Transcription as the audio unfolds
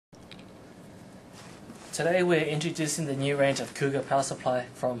Today we're introducing the new range of Cougar power supply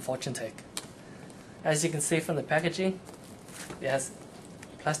from Fortune Tech. As you can see from the packaging, it has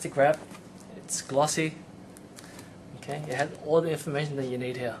plastic wrap, it's glossy, okay, it has all the information that you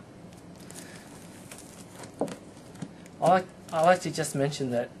need here. I like to just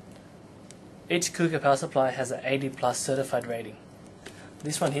mention that each Cougar power supply has an 80+ certified rating.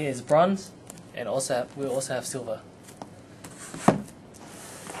 This one here is bronze, and we also have silver.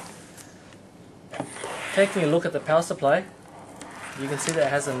 Taking a look at the power supply, you can see that it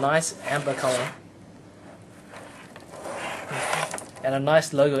has a nice amber color and a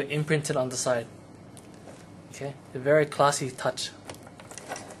nice logo imprinted on the side. Okay, a very classy touch.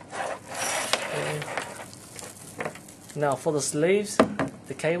 Now for the sleeves,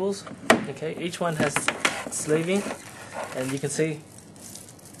 the cables, okay, each one has sleeving, and you can see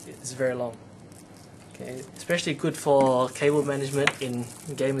it's very long. Okay, especially good for cable management in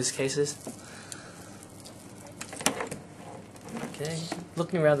gamers' cases. Okay,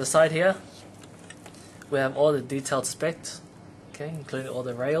 looking around the side here, we have all the detailed specs, okay, including all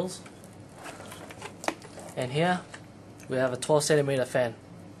the rails. And here we have a 12cm fan,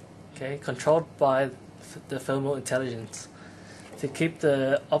 okay, controlled by the thermal intelligence to keep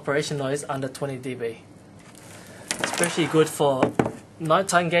the operation noise under 20 dB. Especially good for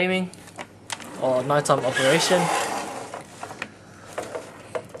nighttime gaming or nighttime operation.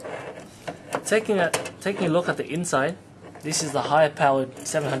 Taking a look at the inside, this is the higher powered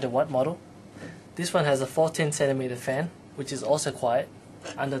 700 watt model. This one has a 14cm fan, which is also quiet,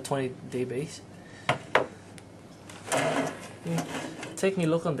 under 20 dB. Taking a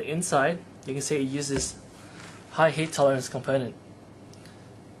look on the inside, you can see it uses high heat tolerance component.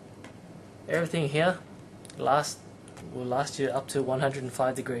 Everything here will last you up to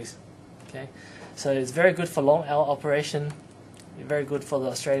 105 degrees. Okay, so it's very good for long hour operation, very good for the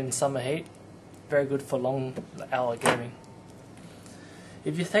Australian summer heat, very good for long hour gaming.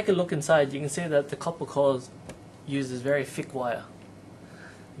 If you take a look inside, you can see that the copper core uses very thick wire.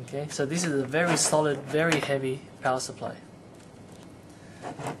 Okay, so this is a very solid, very heavy power supply.